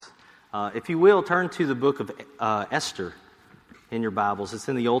If you will, turn to the book of Esther in your Bibles. It's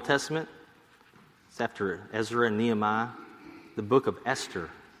in the Old Testament. It's after Ezra and Nehemiah. The book of Esther.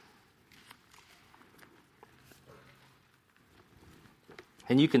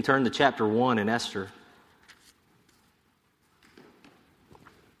 And you can turn to chapter 1 in Esther.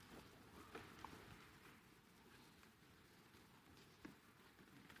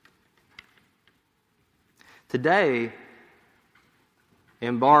 Today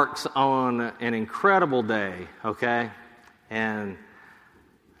embarks on an incredible day, okay? And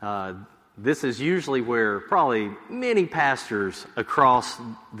this is usually where probably many pastors across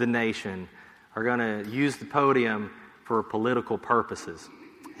the nation are going to use the podium for political purposes.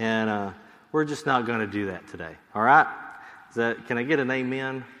 And we're just not going to do that today, all right? Can I get an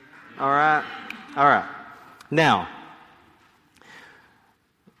amen? All right? All right. Now,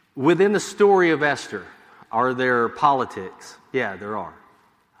 within the story of Esther, are there politics? Yeah, there are.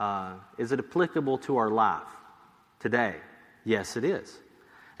 Is it applicable to our life today? Yes, it is.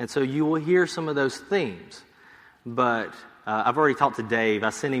 And so you will hear some of those themes. But I've already talked to Dave. I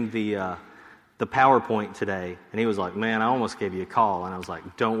sent him the PowerPoint today, and he was like, man, I almost gave you a call. And I was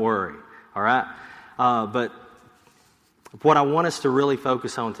like, don't worry, all right? But what I want us to really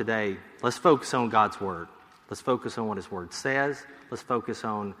focus on today, let's focus on God's Word. Let's focus on what His Word says. Let's focus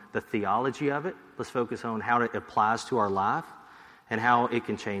on the theology of it. Let's focus on how it applies to our life and how it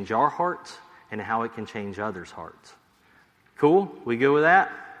can change our hearts and how it can change others' hearts. Cool? We good with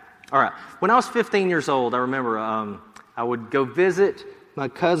that? All right. When I was 15 years old, I remember I would go visit my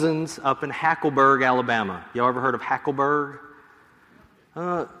cousins up in Hackleburg, Alabama. Y'all ever heard of Hackleburg?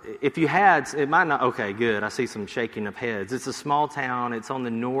 If you had, it might not. Okay, good. I see some shaking of heads. It's a small town. It's on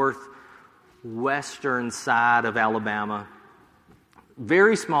the northwestern side of Alabama.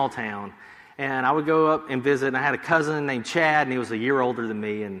 Very small town. And I would go up and visit, and I had a cousin named Chad, and he was a year older than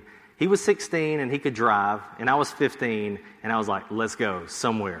me, and he was 16, and he could drive, and I was 15, and I was like, let's go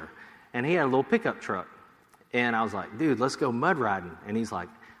somewhere. And he had a little pickup truck, and I was like, dude, let's go mud riding. And he's like,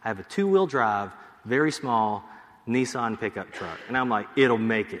 I have a two-wheel drive, very small Nissan pickup truck. And I'm like, it'll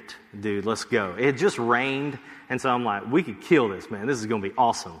make it, dude, let's go. It had just rained, and so I'm like, we could kill this, man. This is going to be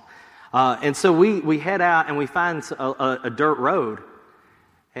awesome. And so we head out, and we find a dirt road,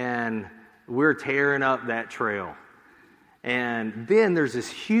 and we're tearing up that trail. And then there's this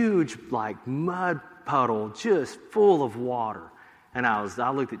huge, like, mud puddle just full of water. And I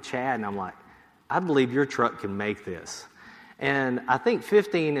looked at Chad, and I'm like, I believe your truck can make this. And I think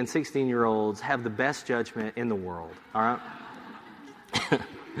 15 and 16-year-olds have the best judgment in the world, all right?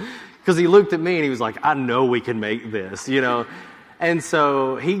 Because he looked at me, and he was like, I know we can make this, you know? And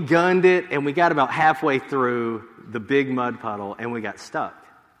so he gunned it, and we got about halfway through the big mud puddle, and we got stuck.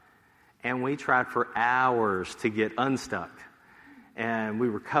 And we tried for hours to get unstuck. And we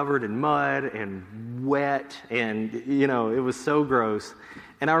were covered in mud and wet, and, you know, it was so gross.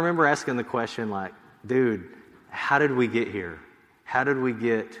 And I remember asking the question, like, dude, how did we get here? How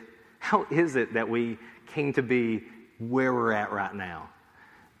is it that we came to be where we're at right now?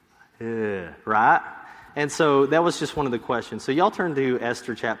 Right? And so that was just one of the questions. So y'all turn to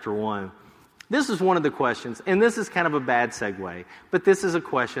Esther chapter 1. This is one of the questions, and this is kind of a bad segue, but this is a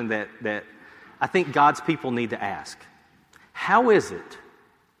question that I think God's people need to ask. How is it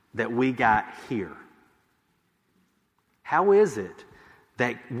that we got here? How is it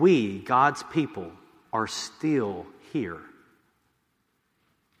that we, God's people, are still here?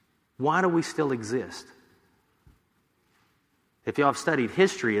 Why do we still exist? If y'all have studied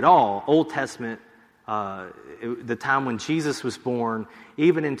history at all, Old Testament, the time when Jesus was born,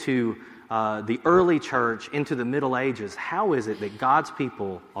 even into the early church, into the Middle Ages, how is it that God's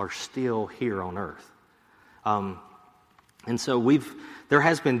people are still here on earth? And so there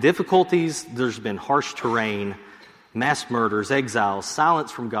has been difficulties, there's been harsh terrain, mass murders, exiles,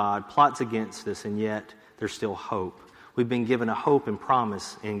 silence from God, plots against us, and yet there's still hope. We've been given a hope and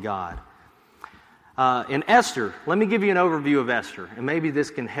promise in God. In Esther, let me give you an overview of Esther, and maybe this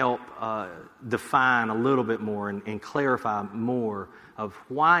can help define a little bit more and clarify more of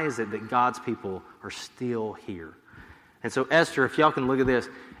why is it that God's people are still here. And so Esther, if y'all can look at this,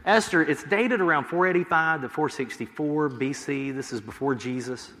 Esther, it's dated around 485 to 464 BC. This is before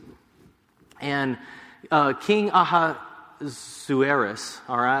Jesus. And King Ahasuerus,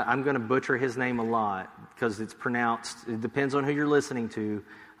 all right, I'm going to butcher his name a lot because it's pronounced, it depends on who you're listening to,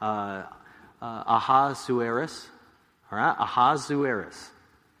 Ahasuerus, all right, Ahasuerus.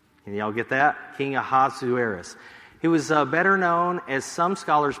 Can y'all get that? King Ahasuerus. He was better known, as some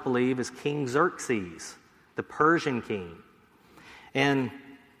scholars believe, as King Xerxes, the Persian king. And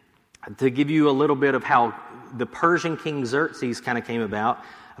to give you a little bit of how the Persian king Xerxes kind of came about,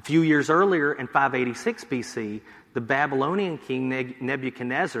 A few years earlier, in 586 BC, the Babylonian king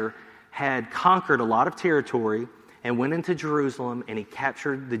Nebuchadnezzar had conquered a lot of territory and went into Jerusalem, and he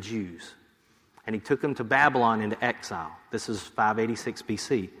captured the Jews. And he took them to Babylon into exile. This is 586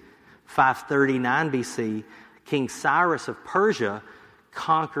 BC. 539 BC, King Cyrus of Persia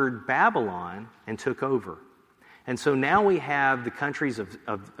conquered Babylon and took over. And so now we have the countries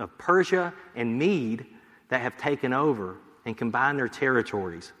of Persia and Mede that have taken over and combined their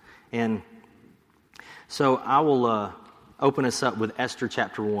territories. And so I will open us up with Esther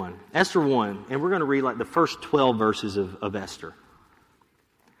chapter 1. Esther 1, and we're going to read like the first 12 verses of Esther.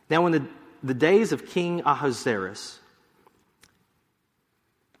 Now in the days of King Ahasuerus,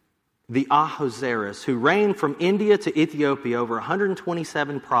 who reigned from India to Ethiopia over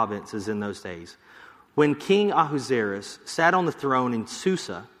 127 provinces in those days, when King Ahasuerus sat on the throne in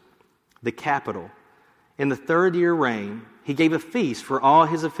Susa, the capital, in the 3rd year reign, he gave a feast for all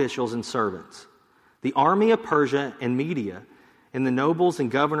his officials and servants. The army of Persia and Media and the nobles and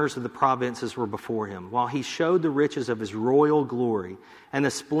governors of the provinces were before him, while he showed the riches of his royal glory and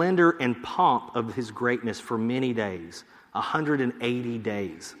the splendor and pomp of his greatness for many days, 180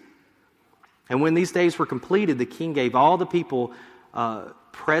 days. And when these days were completed, the king gave all the people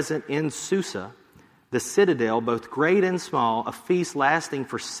present in Susa, the citadel, both great and small, a feast lasting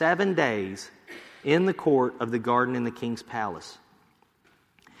for 7 days in the court of the garden in the king's palace.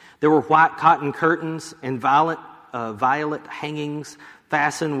 There were white cotton curtains and violet hangings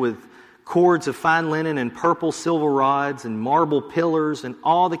fastened with cords of fine linen and purple silver rods and marble pillars, and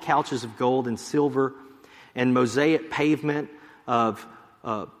all the couches of gold and silver and mosaic pavement of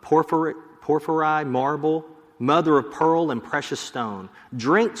porphyry marble, mother of pearl and precious stone.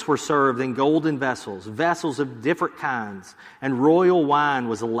 Drinks were served in golden vessels, vessels of different kinds, and royal wine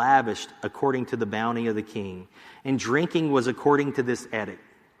was lavished according to the bounty of the king, and drinking was according to this edict.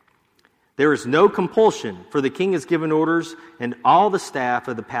 There is no compulsion, for the king has given orders and all the staff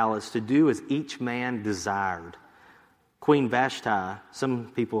of the palace to do as each man desired. Queen Vashti,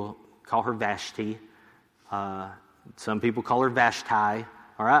 some people call her Vashti, some people call her Vashti.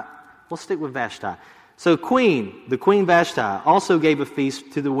 All right, we'll stick with Vashti. So the Queen Vashti also gave a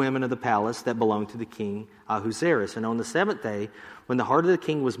feast to the women of the palace that belonged to the king Ahasuerus. And on the 7th day, when the heart of the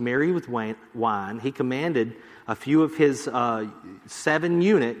king was merry with wine, he commanded a few of his 7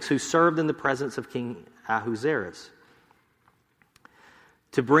 eunuchs who served in the presence of King Ahasuerus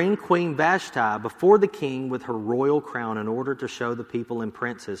to bring Queen Vashti before the king with her royal crown in order to show the people and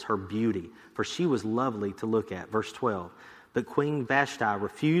princes her beauty, for she was lovely to look at. Verse 12. But Queen Vashti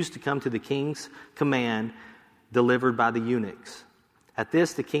refused to come to the king's command delivered by the eunuchs. At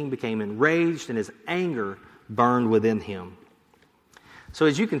this, the king became enraged, and his anger burned within him. So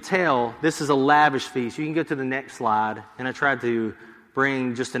as you can tell, this is a lavish feast. You can go to the next slide, and I tried to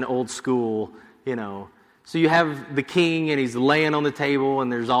bring just an old school, So you have the king, and he's laying on the table,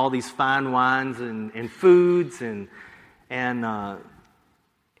 and there's all these fine wines and foods, and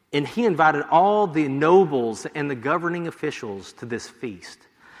he invited all the nobles and the governing officials to this feast.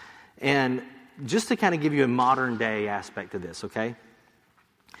 And just to kind of give you a modern day aspect of this, okay?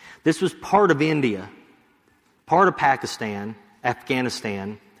 This was part of India, part of Pakistan,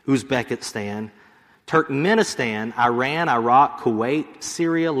 Afghanistan, Uzbekistan, Turkmenistan, Iran, Iraq, Kuwait,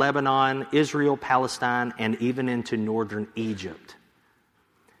 Syria, Lebanon, Israel, Palestine, and even into northern Egypt.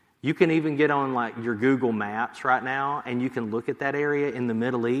 You can even get on like your Google Maps right now, and you can look at that area in the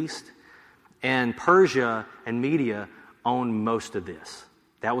Middle East. And Persia and Media owned most of this.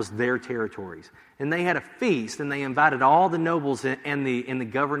 That was their territories. And they had a feast, and they invited all the nobles and the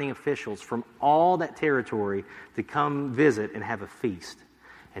governing officials from all that territory to come visit and have a feast.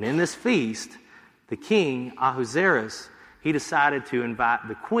 And in this feast, the king, Ahasuerus, he decided to invite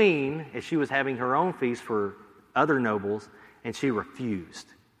the queen, as she was having her own feast for other nobles, and she refused.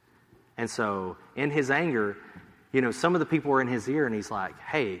 And so, in his anger, some of the people were in his ear, and he's like,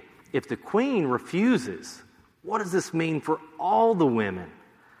 hey, if the queen refuses, what does this mean for all the women?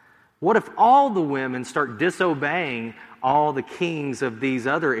 What if all the women start disobeying all the kings of these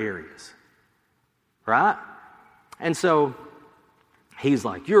other areas? Right? And so, he's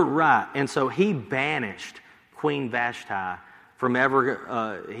like, you're right. And so, he banished Queen Vashti from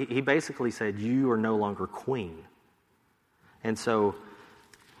ever, he basically said, you are no longer queen. And so,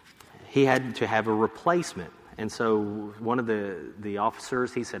 he had to have a replacement. And so one of the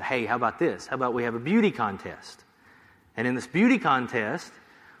officers, he said, hey, how about this? How about we have a beauty contest? And in this beauty contest,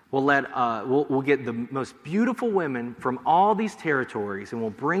 we'll get the most beautiful women from all these territories, and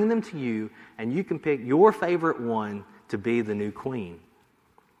we'll bring them to you, and you can pick your favorite one to be the new queen.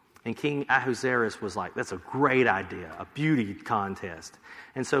 And King Ahasuerus was like, that's a great idea, a beauty contest.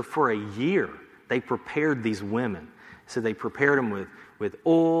 And so for a year, they prepared these women. So they prepared them with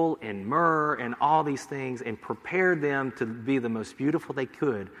oil and myrrh and all these things and prepared them to be the most beautiful they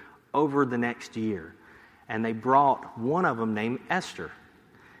could over the next year. And they brought one of them named Esther.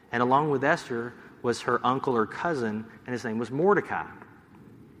 And along with Esther was her uncle or cousin, and his name was Mordecai.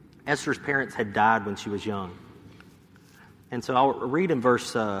 Esther's parents had died when she was young. And so I'll read in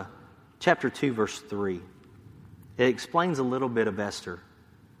chapter 2, verse 3. It explains a little bit of Esther.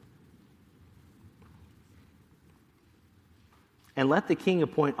 And let the king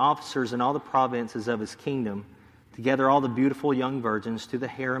appoint officers in all the provinces of his kingdom, to gather all the beautiful young virgins to the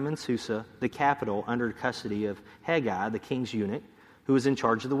harem in Susa, the capital, under custody of Hegai, the king's eunuch, who is in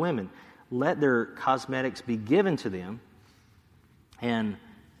charge of the women. Let their cosmetics be given to them. And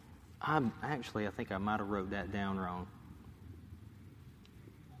I think I might have wrote that down wrong.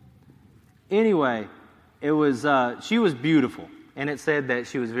 Anyway, it was she was beautiful, and it said that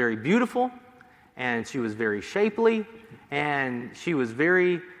she was very beautiful, and she was very shapely, and she was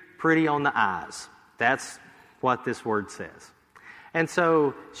very pretty on the eyes. That's what this word says. And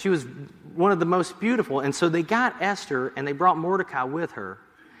so she was one of the most beautiful. And so they got Esther, and they brought Mordecai with her,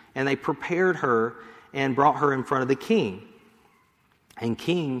 and they prepared her and brought her in front of the king. And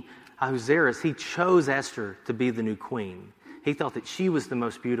King Ahasuerus, he chose Esther to be the new queen. He thought that she was the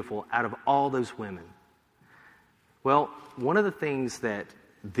most beautiful out of all those women. Well, one of the things that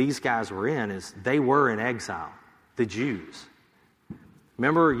these guys were in is they were in exile, the Jews.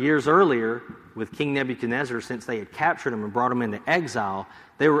 Remember years earlier with King Nebuchadnezzar, since they had captured him and brought him into exile,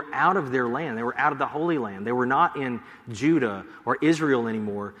 they were out of their land. They were out of the Holy Land. They were not in Judah or Israel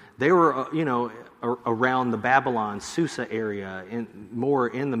anymore. They were, around the Babylon, Susa area, more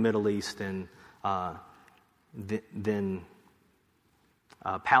in the Middle East than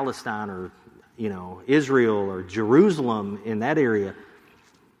Palestine or, Israel or Jerusalem, in that area.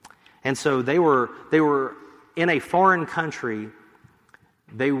 And so they were in a foreign country.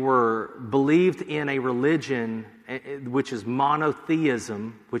 They were believed in a religion which is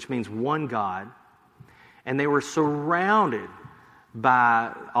monotheism, which means one God. And they were surrounded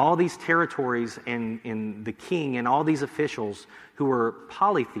by all these territories and the king and all these officials who were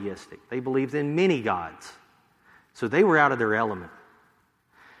polytheistic. They believed in many gods. So they were out of their element.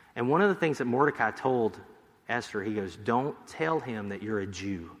 And one of the things that Mordecai told Esther, he goes, don't tell him that you're a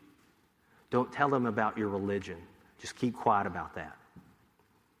Jew. Don't tell him about your religion. Just keep quiet about that.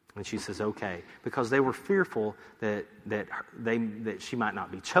 And she says, okay, because they were fearful that she might not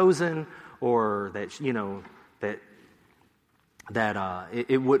be chosen, or that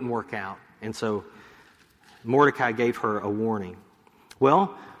it wouldn't work out. And so Mordecai gave her a warning.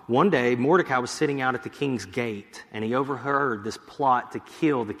 Well, one day Mordecai was sitting out at the king's gate, and he overheard this plot to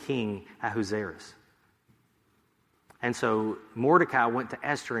kill the king Ahasuerus. And so Mordecai went to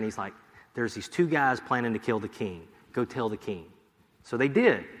Esther, and he's like, there's these two guys planning to kill the king. Go tell the king. So they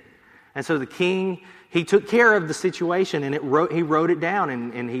did. And so the king, he took care of the situation, and he wrote it down,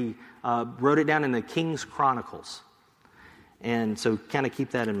 and he wrote it down in the King's Chronicles. And so kind of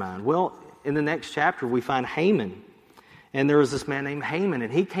keep that in mind. Well, in the next chapter, we find Haman. And there was this man named Haman,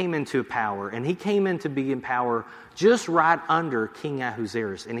 and he came into power, and he came into being in power just right under King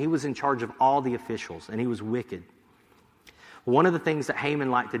Ahasuerus. And he was in charge of all the officials, and he was wicked. One of the things that Haman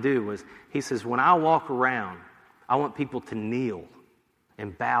liked to do was, he says, when I walk around, I want people to kneel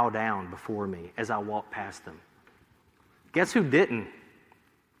and bow down before me as I walk past them. Guess who didn't?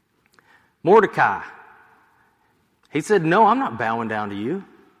 Mordecai. He said, no, I'm not bowing down to you.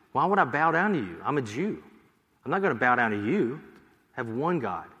 Why would I bow down to you? I'm a Jew. I'm not going to bow down to you. I have one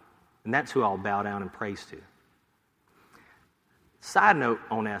God, and that's who I'll bow down and praise to. Side note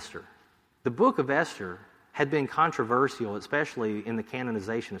on Esther. The book of Esther had been controversial, especially in the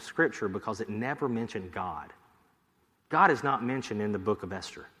canonization of Scripture, because it never mentioned God. God is not mentioned in the book of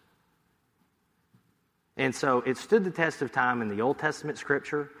Esther. And so it stood the test of time in the Old Testament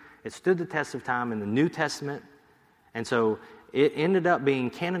Scripture. It stood the test of time in the New Testament. And so it ended up being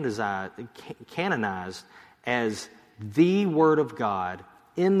canonized as the Word of God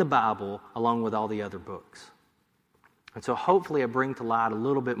in the Bible, along with all the other books. And so hopefully I bring to light a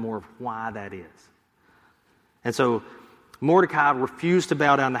little bit more of why that is. And so Mordecai refused to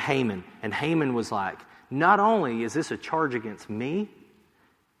bow down to Haman. And Haman was like, not only is this a charge against me,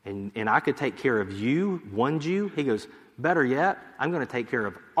 and I could take care of you, one Jew, he goes, better yet, I'm going to take care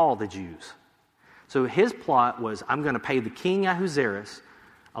of all the Jews. So his plot was, I'm going to pay the king Ahasuerus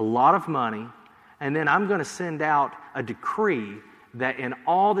a lot of money, and then I'm going to send out a decree that in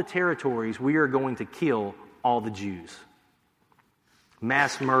all the territories we are going to kill all the Jews.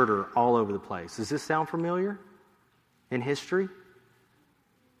 Mass murder all over the place. Does this sound familiar in history?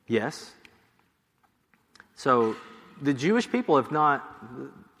 Yes. So the Jewish people have not,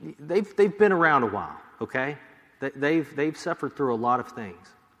 they've been around a while, okay? They've suffered through a lot of things.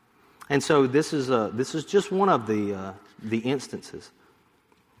 And so this is just one of the instances.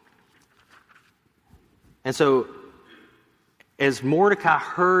 And so as Mordecai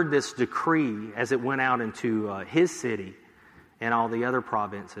heard this decree as it went out into his city and all the other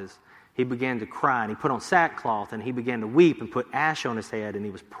provinces, he began to cry, and he put on sackcloth, and he began to weep and put ash on his head, and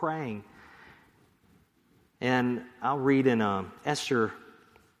he was praying. And I'll read in Esther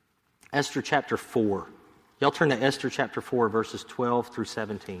chapter 4. Y'all turn to Esther chapter 4, verses 12 through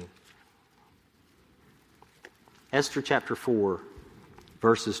 17. Esther chapter 4,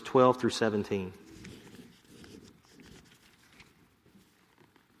 verses 12 through 17.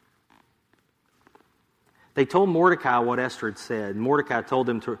 They told Mordecai what Esther had said. Mordecai told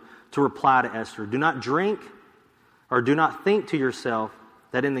them to reply to Esther, "Do not drink or do not think to yourself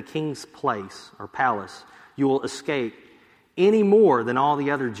that in the king's place or palace you will escape any more than all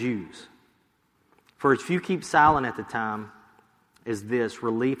the other Jews. For if you keep silent at the time as this,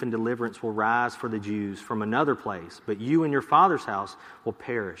 relief and deliverance will rise for the Jews from another place, but you and your father's house will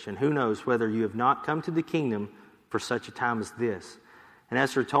perish. And who knows whether you have not come to the kingdom for such a time as this." And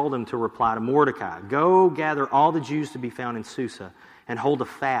Esther told him to reply to Mordecai, "Go gather all the Jews to be found in Susa and hold a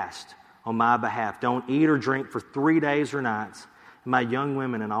fast on my behalf. Don't eat or drink for 3 days or nights. And my young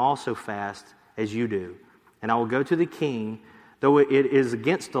women and I also fast as you do. And I will go to the king, though it is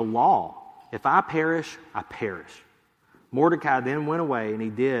against the law. If I perish, I perish." Mordecai then went away, and he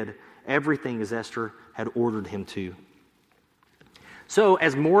did everything as Esther had ordered him to. So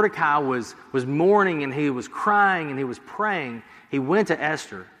as Mordecai was mourning, and he was crying, and he was praying, he went to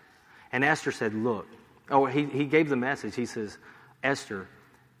Esther, and Esther said, "Look," he gave the message. He says, "Esther,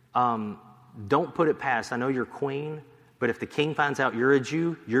 don't put it past. I know you're queen, but if the king finds out you're a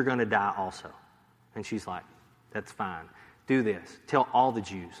Jew, you're going to die also." And she's like, "That's fine. Do this. Tell all the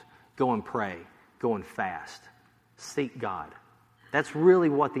Jews, go and pray, go and fast, seek God." That's really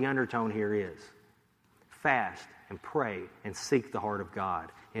what the undertone here is. Fast and pray and seek the heart of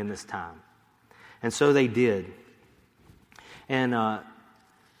God in this time. And so they did. And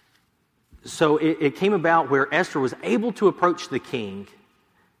so it came about where Esther was able to approach the king,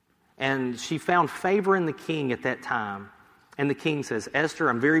 and she found favor in the king at that time. And the king says, "Esther,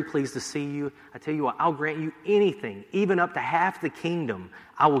 I'm very pleased to see you. I tell you what, I'll grant you anything, even up to half the kingdom,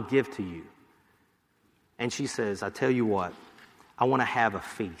 I will give to you." And she says, "I tell you what, I want to have a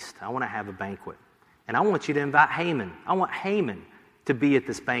feast. I want to have a banquet. And I want you to invite Haman. I want Haman to be at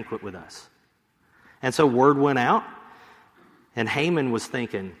this banquet with us." And so word went out, and Haman was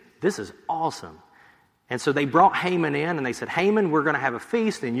thinking, "This is awesome." And so they brought Haman in, and they said, "Haman, we're going to have a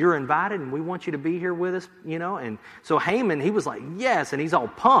feast, and you're invited, and we want you to be here with us," you know. And so Haman, he was like, "Yes," and he's all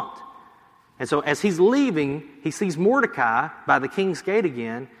pumped. And so as he's leaving, he sees Mordecai by the king's gate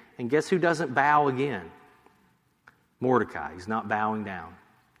again, and guess who doesn't bow again? Mordecai. He's not bowing down.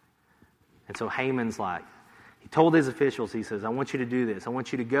 And so Haman's like, he told his officials, he says, "I want you to do this. I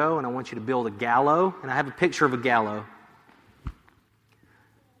want you to go, and I want you to build a gallows." And I have a picture of a gallows.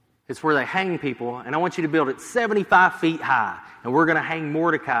 It's where they hang people, and I want you to build it 75 feet high. And we're going to hang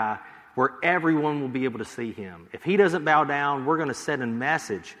Mordecai where everyone will be able to see him. If he doesn't bow down, we're going to send a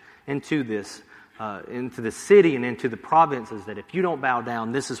message into this, into the city and into the provinces that if you don't bow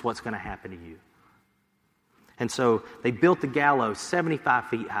down, this is what's going to happen to you. And so they built the gallows 75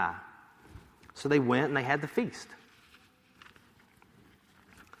 feet high. So they went and they had the feast.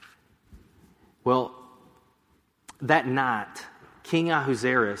 Well, that night, King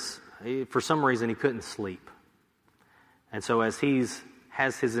Ahasuerus, for some reason, he couldn't sleep. And so as he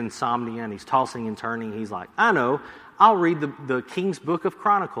has his insomnia and he's tossing and turning, he's like, "I know, I'll read the King's Book of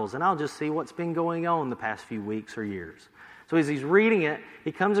Chronicles, and I'll just see what's been going on the past few weeks or years." So as he's reading it,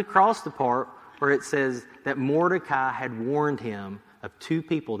 he comes across the part where it says that Mordecai had warned him of 2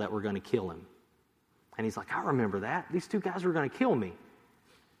 people that were going to kill him. And he's like, "I remember that. These 2 guys were going to kill me."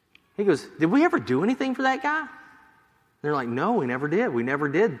 He goes, "Did we ever do anything for that guy?" They're like, "No, we never did. We never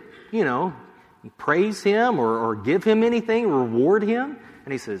did, praise him or give him anything, reward him."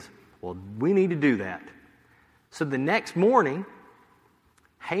 And he says, "Well, we need to do that." So the next morning,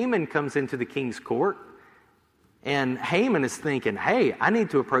 Haman comes into the king's court, and Haman is thinking, "Hey, I need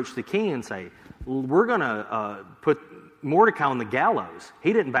to approach the king and say, we're going to put Mordecai on the gallows.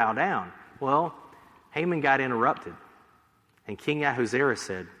 He didn't bow down." Well, Haman got interrupted, and King Ahasuerus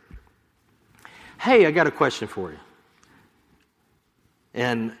said, "Hey, I got a question for you."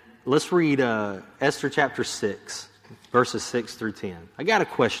 And let's read Esther chapter 6, verses 6 through 10. I got a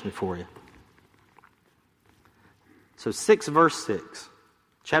question for you. So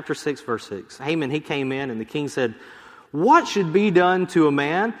chapter 6, verse 6. Haman, he came in, and the king said, "What should be done to a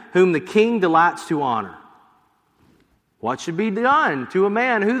man whom the king delights to honor?" What should be done to a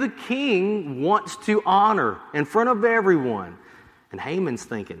man who the king wants to honor in front of everyone? And Haman's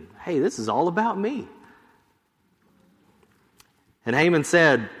thinking, hey, this is all about me. And Haman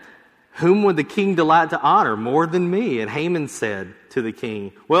said, "Whom would the king delight to honor more than me?" And Haman said to the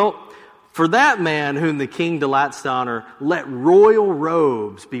king, "Well, for that man whom the king delights to honor, let royal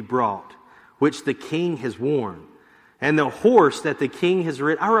robes be brought, which the king has worn, and the horse that the king has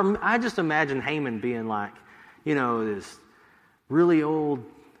ridden." I just imagine Haman being like, this really old,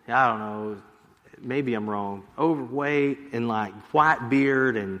 I don't know, maybe I'm wrong, overweight and like white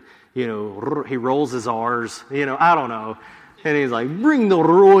beard, and, he rolls his R's, I don't know. And he's like, "Bring the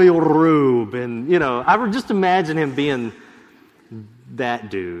royal robe." And, I would just imagine him being that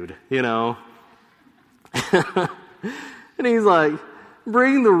dude, And he's like,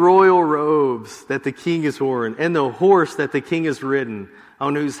 "Bring the royal robes that the king has worn, and the horse that the king has ridden,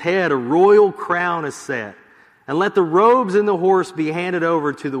 on whose head a royal crown is set. And let the robes and the horse be handed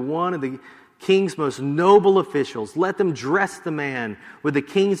over to the one of the king's most noble officials. Let them dress the man with the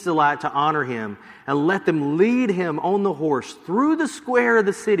king's delight to honor him, and let them lead him on the horse through the square of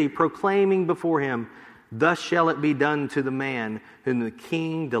the city, proclaiming before him, 'Thus shall it be done to the man whom the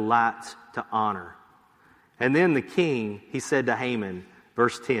king delights to honor.'" And then the king, he said to Haman,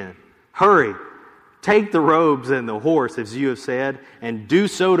 verse 10, "Hurry, take the robes and the horse, as you have said, and do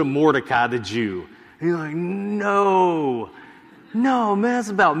so to Mordecai the Jew." And he's like, no, man, that's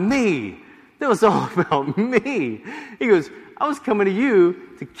about me. That was all about me. He goes, "I was coming to you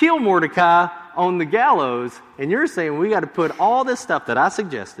to kill Mordecai on the gallows, and you're saying we got to put all this stuff that I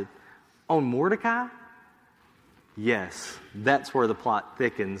suggested on Mordecai?" Yes, that's where the plot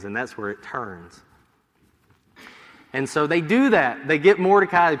thickens, and that's where it turns. And so they do that. They get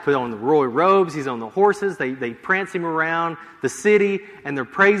Mordecai, they put on the royal robes, he's on the horses, they prance him around the city, and they're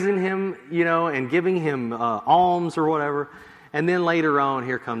praising him, and giving him alms or whatever. And then later on,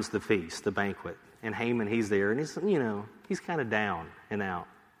 here comes the feast, the banquet. And Haman, he's there, and he's kind of down and out.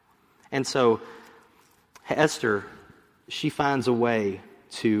 And so Esther, she finds a way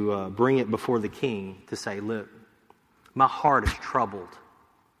to bring it before the king to say, "Look, my heart is troubled.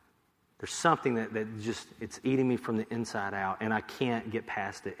 There's something that just, it's eating me from the inside out, and I can't get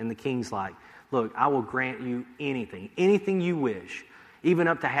past it." And the king's like, "Look, I will grant you anything you wish, even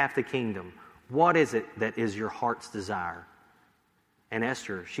up to half the kingdom. What is it that is your heart's desire?" And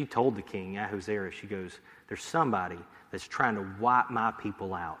Esther, she told the king, Ahasuerus, she goes, "There's somebody that's trying to wipe my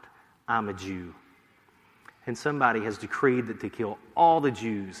people out. I'm a Jew. And somebody has decreed that to kill all the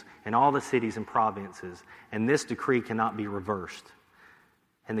Jews in all the cities and provinces, and this decree cannot be reversed."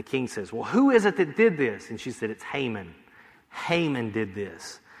 And the king says, "Well, who is it that did this?" And she said, "It's Haman. Haman did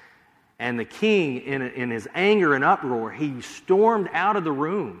this." And the king, in his anger and uproar, he stormed out of the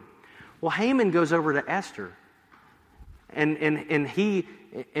room. Well, Haman goes over to Esther, and he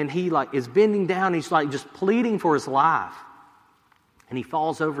like is bending down. He's like just pleading for his life, and he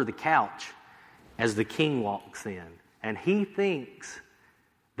falls over the couch as the king walks in, and he thinks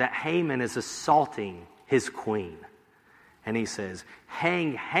that Haman is assaulting his queen. And he says,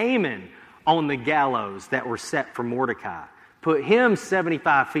 "Hang Haman on the gallows that were set for Mordecai. Put him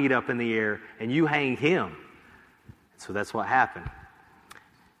 75 feet up in the air, and you hang him." So that's what happened.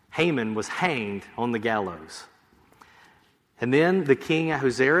 Haman was hanged on the gallows. And then the king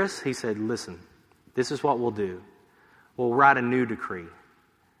Ahasuerus, he said, "Listen, this is what we'll do. We'll write a new decree.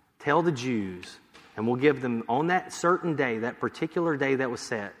 Tell the Jews, and we'll give them on that certain day, that particular day that was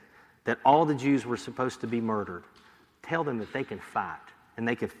set, that all the Jews were supposed to be murdered. Tell them that they can fight, and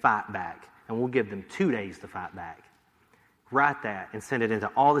they can fight back, and we'll give them 2 days to fight back. Write that and send it into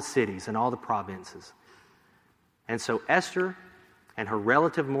all the cities and all the provinces." And so Esther and her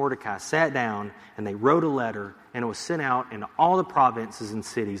relative Mordecai sat down, and they wrote a letter, and it was sent out into all the provinces and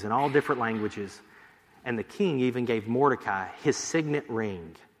cities in all different languages. And the king even gave Mordecai his signet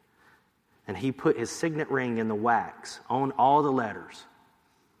ring. And he put his signet ring in the wax on all the letters.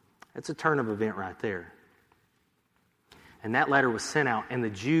 That's a turn of event right there. And that letter was sent out, and the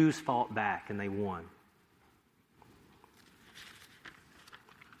Jews fought back, and they won.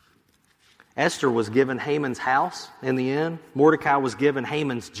 Esther was given Haman's house in the end. Mordecai was given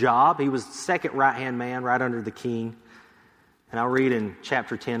Haman's job. He was the second right-hand man right under the king. And I'll read in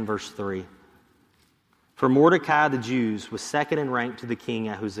chapter 10, verse 3. "For Mordecai the Jews was second in rank to the king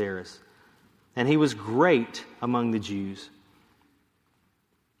Ahasuerus, and he was great among the Jews.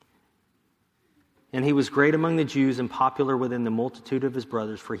 And he was great among the Jews and popular within the multitude of his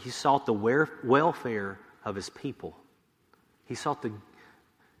brothers, for he sought the welfare of his people. He sought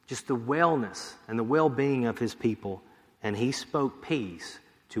just the wellness and the well-being of his people, and he spoke peace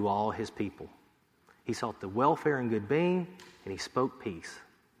to all his people. He sought the welfare and good being, and he spoke peace.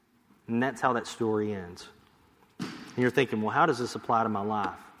 And that's how that story ends. And you're thinking, well, how does this apply to my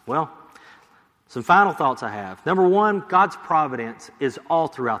life? Well, some final thoughts I have. Number one, God's providence is all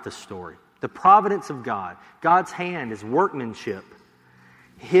throughout the story. The providence of God, God's hand, His workmanship,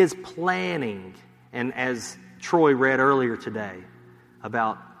 His planning, and as Troy read earlier today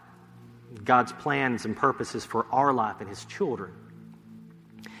about God's plans and purposes for our life and His children.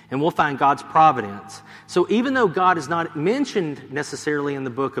 And we'll find God's providence. So even though God is not mentioned necessarily in the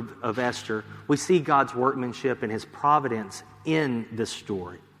book of Esther, we see God's workmanship and His providence in this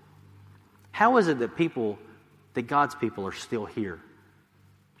story. How is it that God's people are still here?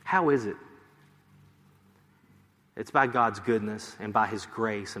 How is it? It's by God's goodness and by His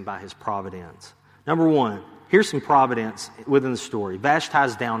grace and by His providence. Number one, here's some providence within the story.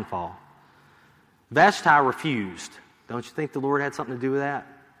 Vashti's downfall. Vashti refused. Don't you think the Lord had something to do with that?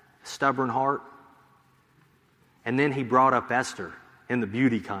 Stubborn heart. And then He brought up Esther in the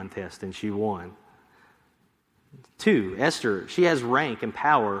beauty contest and she won. 2, Esther, she has rank and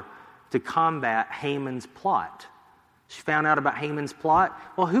power to combat Haman's plot. She found out about Haman's plot.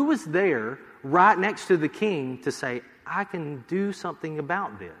 Well, who was there right next to the king to say, I can do something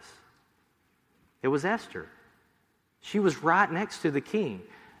about this? It was Esther. She was right next to the king.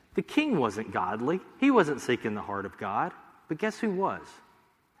 The king wasn't godly. He wasn't seeking the heart of God. But guess who was?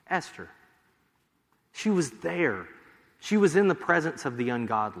 Esther. She was there. She was in the presence of the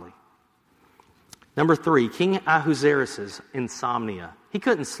ungodly. Number 3, King Ahasuerus' insomnia. He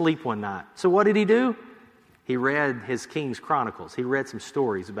couldn't sleep one night. So what did he do? He read his King's Chronicles. He read some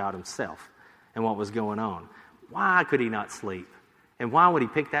stories about himself and what was going on. Why could he not sleep? And why would he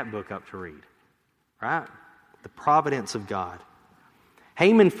pick that book up to read? Right? The providence of God.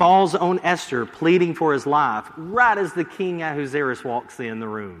 Haman falls on Esther, pleading for his life, right as the King Ahasuerus walks in the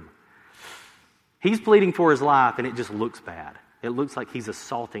room. He's pleading for his life, and it just looks bad. It looks like he's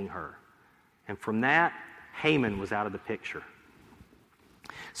assaulting her. And from that, Haman was out of the picture.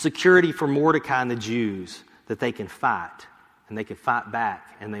 Security for Mordecai and the Jews, that they can fight, and they can fight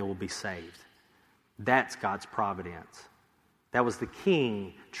back, and they will be saved. That's God's providence. That was the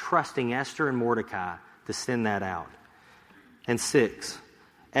king trusting Esther and Mordecai to send that out. And 6,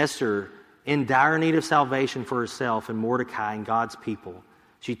 Esther, in dire need of salvation for herself and Mordecai and God's people,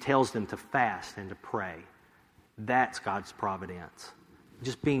 she tells them to fast and to pray. That's God's providence.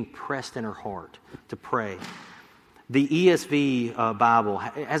 Just being pressed in her heart to pray. The ESV Bible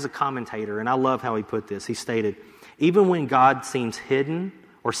has a commentator, and I love how he put this. He stated, even when God seems hidden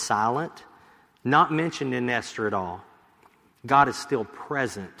or silent, not mentioned in Esther at all, God is still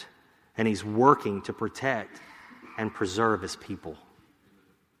present, and He's working to protect and preserve His people.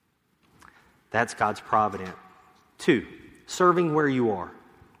 That's God's providence. 2, serving where you are.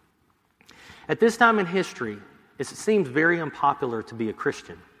 At this time in history, it seems very unpopular to be a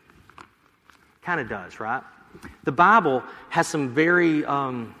Christian. Kind of does, right? The Bible has some very,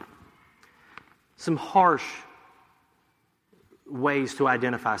 some harsh ways to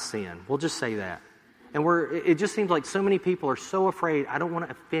identify sin. We'll just say that. And it just seems like so many people are so afraid, I don't want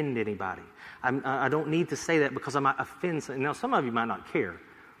to offend anybody. I don't need to say that because I might offend. Now, some of you might not care.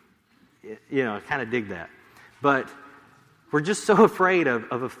 You know, I kind of dig that. But we're just so afraid of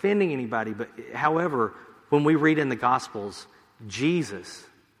offending anybody. But however, when we read in the Gospels, Jesus,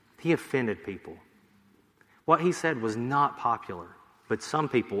 He offended people. What He said was not popular, but some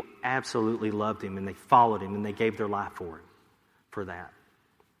people absolutely loved Him and they followed Him and they gave their life for that.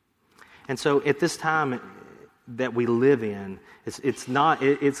 And so at this time that we live in, it's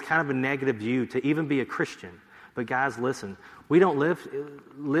kind of a negative view to even be a Christian. But guys, listen, we don't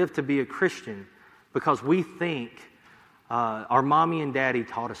live to be a Christian because we think our mommy and daddy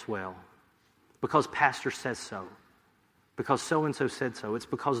taught us well, because pastor says so, because so-and-so said so. It's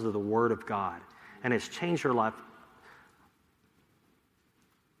because of the Word of God. And it's changed our life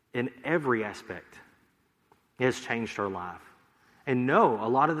in every aspect. It has changed our life. And no, a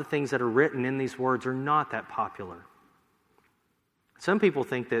lot of the things that are written in these words are not that popular. Some people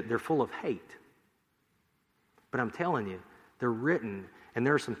think that they're full of hate. But I'm telling you, they're written, and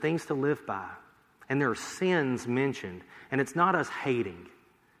there are some things to live by. And there are sins mentioned. And it's not us hating.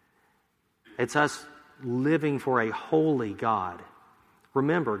 It's us living for a holy God.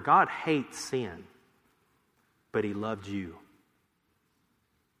 Remember, God hates sin. But He loved you.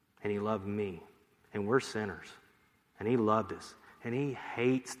 And He loved me. And we're sinners. And He loved us. And He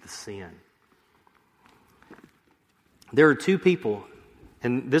hates the sin. There are two people,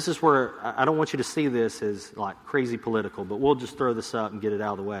 and this is where I don't want you to see this as like crazy political, but we'll just throw this up and get it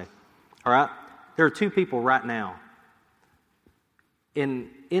out of the way. All right? There are two people right now in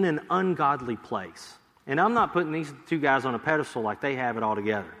an ungodly place. And I'm not putting these two guys on a pedestal like they have it all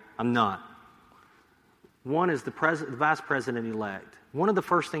together. I'm not. One is the vice president-elect. One of the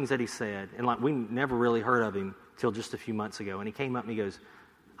first things that he said, and like we never really heard of him till just a few months ago, and he came up and he goes,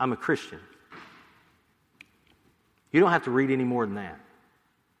 "I'm a Christian." You don't have to read any more than that.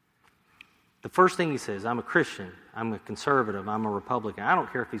 The first thing he says, "I'm a Christian, I'm a conservative, I'm a Republican." I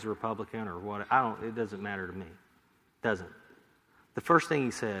don't care if he's a Republican or what. It doesn't matter to me. It doesn't. The first thing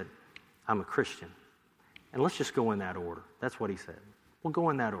he said, "I'm a Christian." And let's just go in that order. That's what he said. We'll go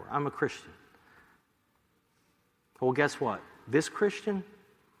in that order. I'm a Christian. Well, guess what? This Christian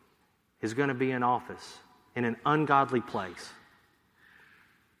is going to be in office in an ungodly place.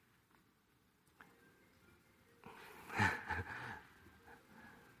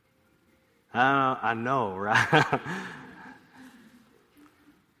 I know, right?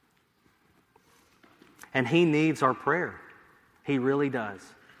 And he needs our prayer. He really does.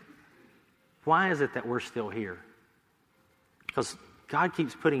 Why is it that we're still here? Because God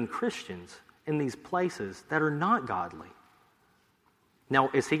keeps putting Christians in these places that are not godly. Now,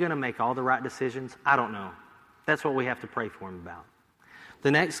 is he going to make all the right decisions? I don't know. That's what we have to pray for him about.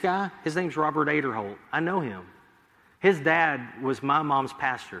 The next guy, his name's Robert Aderholt. I know him. His dad was my mom's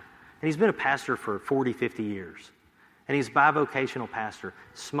pastor, and he's been a pastor for 40, 50 years. And he's a bivocational pastor,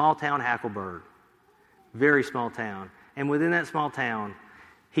 small town Hackleburg, very small town. And within that small town,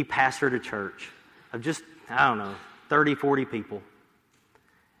 he pastored a church of just, 30, 40 people.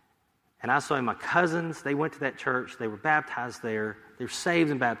 And I saw my cousins, they went to that church, they were baptized there, they were saved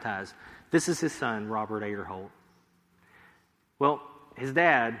and baptized. This is his son, Robert Aderholt. Well, his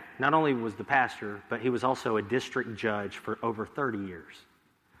dad not only was the pastor, but he was also a district judge for over 30 years.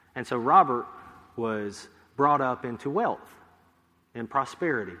 And so Robert was brought up into wealth and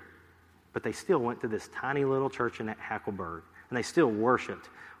prosperity. But they still went to this tiny little church in Hackleburg, and they still worshiped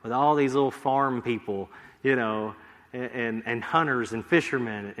with all these little farm people, and hunters and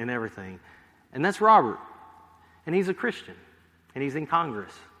fishermen and everything. And that's Robert. And he's a Christian, and he's in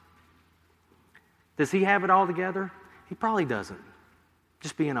Congress. Does he have it all together? He probably doesn't.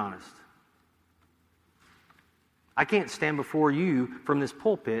 Just being honest. I can't stand before you from this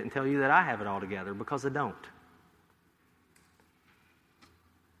pulpit and tell you that I have it all together, because I don't.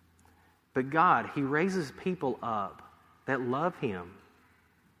 But God, he raises people up that love him,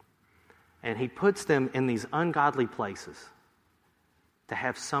 and he puts them in these ungodly places to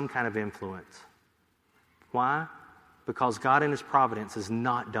have some kind of influence. Why? Because God in his providence is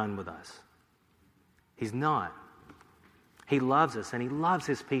not done with us. He's not. He loves us, and he loves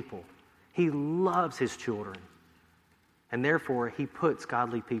his people. He loves his children. And therefore, he puts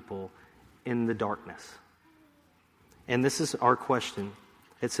godly people in the darkness. And this is our question.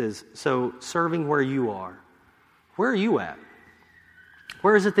 It says, so serving where you are you at?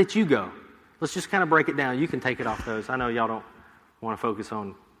 Where is it that you go? Let's just kind of break it down. You can take it off those. I know y'all don't want to focus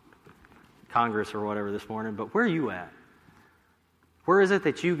on Congress or whatever this morning, but where are you at? Where is it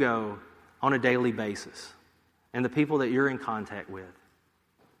that you go on a daily basis? And the people that you're in contact with?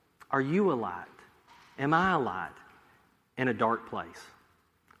 Are you a light? Am I a light in a dark place?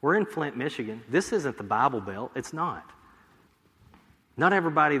 We're in Flint, Michigan. This isn't the Bible Belt. It's not. Not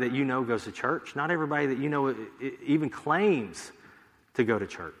everybody that you know goes to church. Not everybody that you know even claims to go to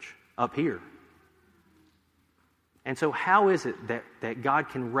church up here. And so how is it that God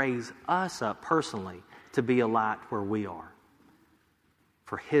can raise us up personally to be a light where we are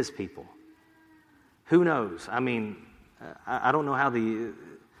for his people? Who knows? I mean, I don't know how the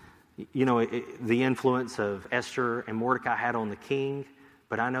influence of Esther and Mordecai had on the king,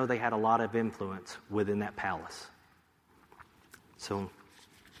 but I know they had a lot of influence within that palace. So,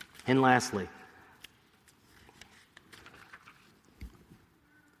 and lastly,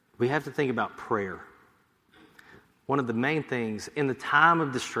 we have to think about prayer. One of the main things in the time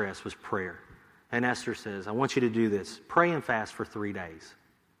of distress was prayer. And Esther says, I want you to do this. Pray and fast for 3 days.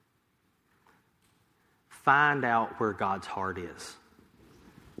 Find out where God's heart is.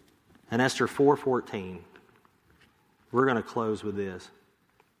 And Esther 4:14, we're going to close with this.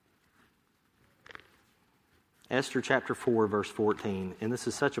 Esther chapter 4, verse 14. And this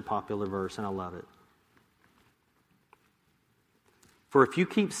is such a popular verse, and I love it. For if you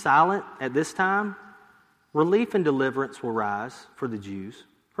keep silent at this time, relief and deliverance will rise for the Jews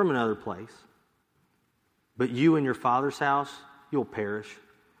from another place. But you and your father's house, you'll perish.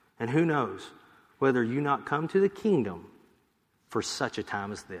 And who knows whether you not come to the kingdom for such a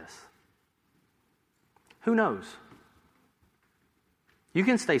time as this. Who knows? You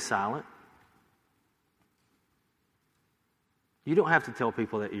can stay silent. You don't have to tell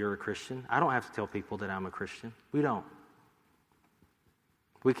people that you're a Christian. I don't have to tell people that I'm a Christian. We don't.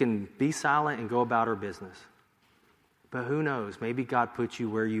 We can be silent and go about our business. But who knows? Maybe God put you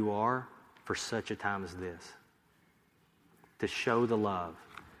where you are for such a time as this, to show the love.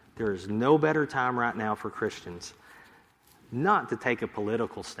 There is no better time right now for Christians not to take a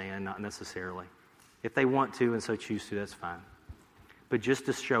political stand, not necessarily. If they want to and so choose to, that's fine. But just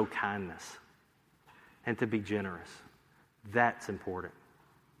to show kindness and to be generous. That's important.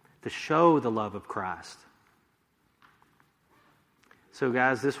 To show the love of Christ. So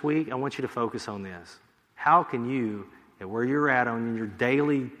guys, this week I want you to focus on this. How can you, at where you're at on your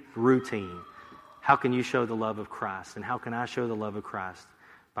daily routine, how can you show the love of Christ? And how can I show the love of Christ?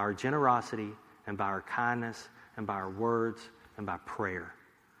 By our generosity and by our kindness and by our words and by prayer.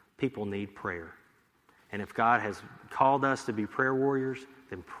 People need prayer. And if God has called us to be prayer warriors,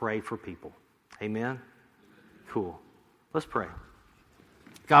 then pray for people. Amen? Cool. Let's pray.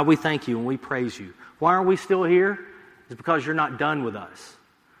 God, we thank you and we praise you. Why are we still here? It's because you're not done with us.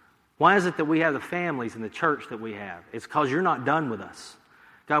 Why is it that we have the families in the church that we have? It's because you're not done with us.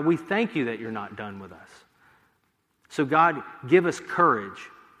 God, we thank you that you're not done with us. So God, give us courage.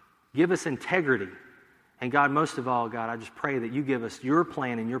 Give us integrity. And God, most of all, God, I just pray that you give us your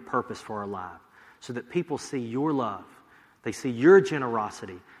plan and your purpose for our life so that people see your love. They see your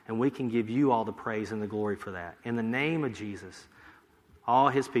generosity, and we can give you all the praise and the glory for that. In the name of Jesus, all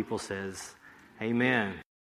his people says, amen.